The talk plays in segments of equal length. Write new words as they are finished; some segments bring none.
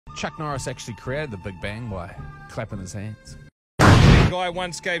Chuck Norris actually created the Big Bang by clapping his hands. A guy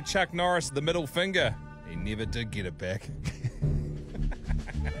once gave Chuck Norris the middle finger. He never did get it back.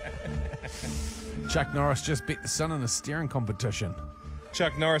 Chuck Norris just beat the sun in a steering competition.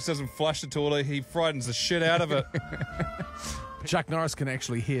 Chuck Norris doesn't flush the toilet, he frightens the shit out of it. Chuck Norris can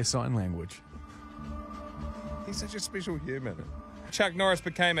actually hear sign language. He's such a special human. Chuck Norris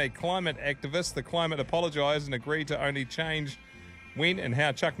became a climate activist. The climate apologised and agreed to only change when and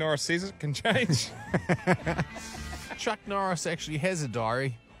how Chuck Norris says it can change. Chuck Norris actually has a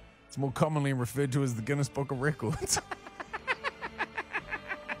diary. It's more commonly referred to as the Guinness Book of Records.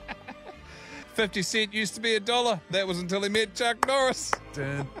 50 cents used to be $1. That was until he met Chuck Norris.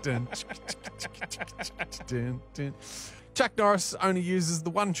 Dun, dun, dun, dun. Chuck Norris only uses the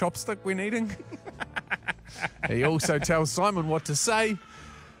one chopstick when eating. He also tells Simon what to say,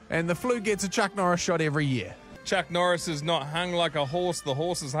 and the flu gets a Chuck Norris shot every year. Chuck Norris is not hung like a horse, the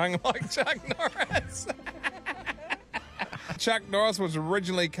horse is hung like Chuck Norris. Chuck Norris was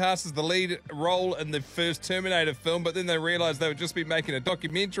originally cast as the lead role in the first Terminator film, but then they realised they would just be making a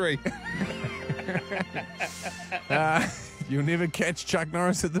documentary. You'll never catch Chuck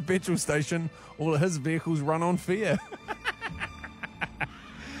Norris at the petrol station. All of his vehicles run on fear.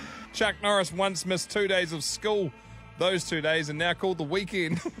 Chuck Norris once missed 2 days of school. Those 2 days are now called the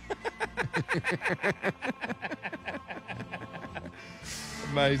weekend.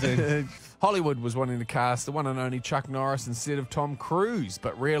 Amazing. Hollywood was wanting to cast the one and only Chuck Norris instead of Tom Cruise,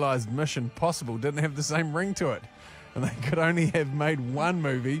 but realised Mission Possible didn't have the same ring to it. And they could only have made one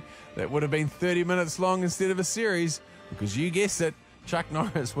movie that would have been 30 minutes long instead of a series, because you guessed it, Chuck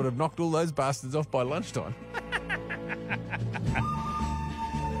Norris would have knocked all those bastards off by lunchtime.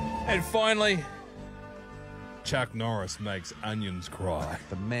 And finally, Chuck Norris makes onions cry.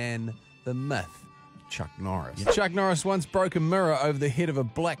 The man, the myth, Chuck Norris. Chuck Norris once broke a mirror over the head of a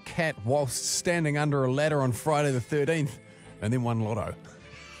black cat whilst standing under a ladder on Friday the 13th, and then won lotto.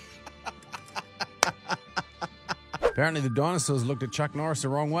 Apparently the dinosaurs looked at Chuck Norris the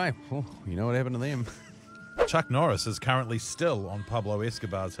wrong way. Oh, you know what happened to them. Chuck Norris is currently still on Pablo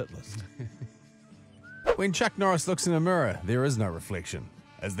Escobar's hit list. When Chuck Norris looks in a mirror, there is no reflection,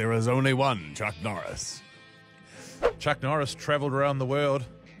 as there is only one Chuck Norris. Chuck Norris travelled around the world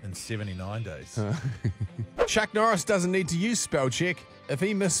in 79 days. Chuck Norris doesn't need to use spell check. If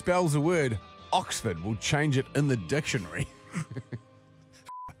he misspells a word, Oxford will change it in the dictionary.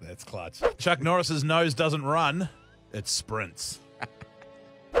 That's clutch. Chuck Norris's nose doesn't run, it sprints.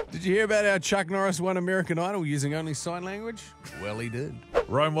 Did you hear about how Chuck Norris won American Idol using only sign language? Well, he did.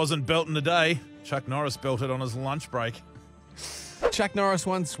 Rome wasn't built in a day. Chuck Norris built it on his lunch break. Chuck Norris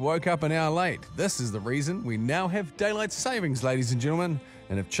once woke up an hour late. This is the reason we now have daylight savings, ladies and gentlemen.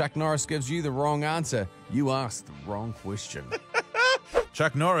 And if Chuck Norris gives you the wrong answer, you asked the wrong question.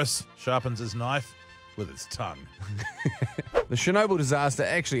 Chuck Norris sharpens his knife with his tongue. The Chernobyl disaster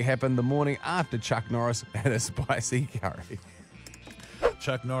actually happened the morning after Chuck Norris had a spicy curry.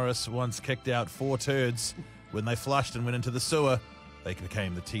 Chuck Norris once kicked out 4 turds. When they flushed and went into the sewer, they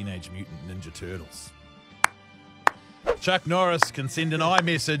became the Teenage Mutant Ninja Turtles. Chuck Norris can send an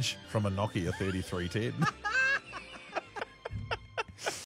iMessage from a Nokia 3310.